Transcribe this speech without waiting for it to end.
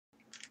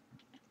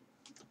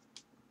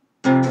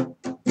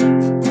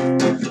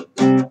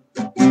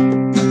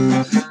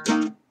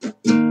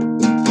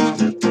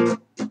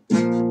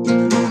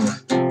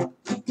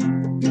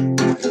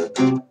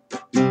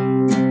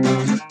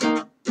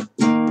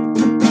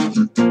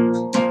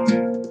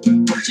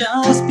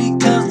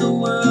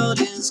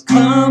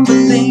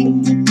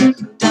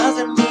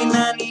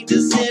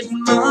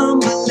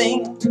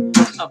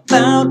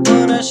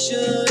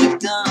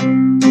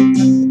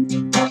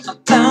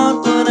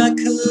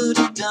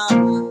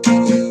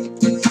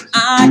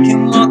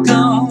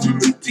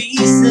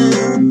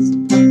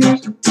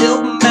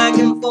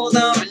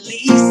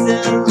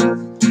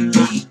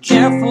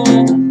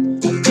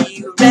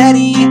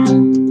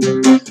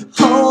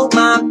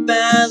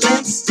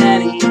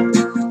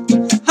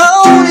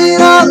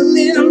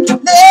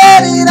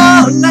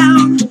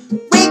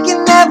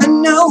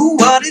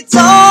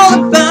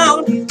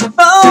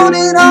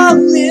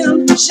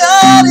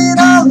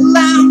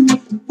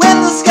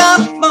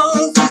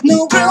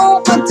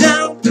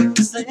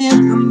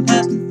went from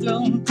past to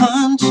thrown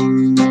punch,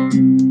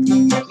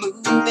 moving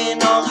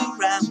all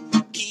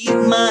around, keep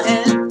my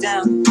head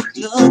down,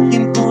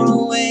 looking for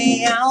a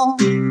way out.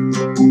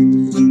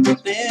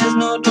 There's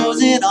no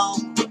doors at all,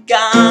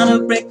 gotta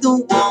break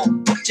the wall.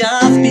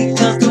 Just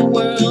because the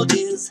world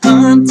is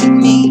hunting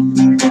me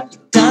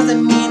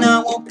doesn't mean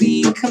I won't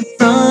be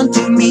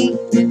confronting me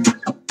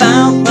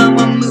about how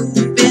I'm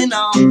moving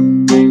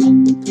on,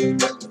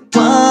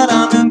 what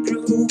I'm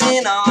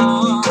improving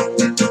on.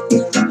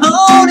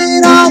 Hold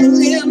it all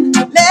in,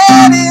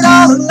 let it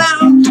all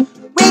out.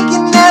 We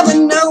can never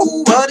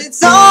know what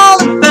it's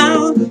all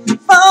about.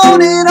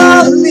 Fold it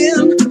all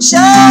in,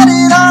 shut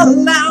it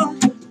all out.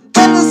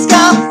 When the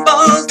sky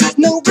falls, there's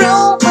no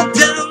room for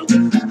doubt.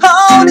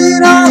 Hold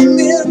it all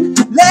in,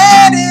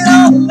 let it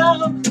all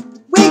out.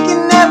 We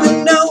can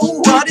never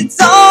know what it's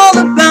all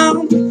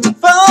about.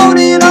 Fold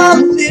it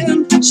all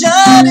in,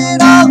 shut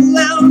it all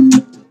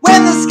out.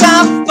 When the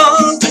sky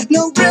falls, there's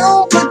no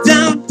room for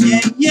doubt.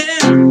 Yeah,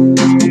 yeah.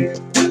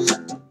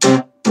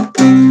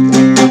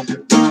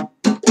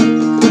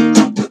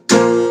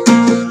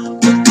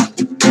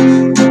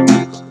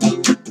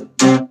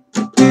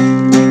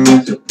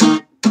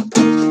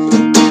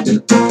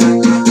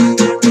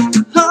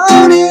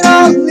 Hold it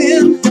all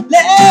in,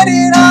 let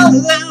it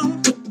all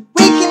out.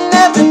 We can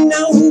never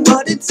know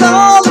what it's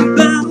all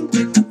about.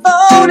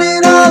 Fold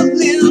it all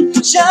in,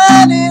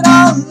 shut it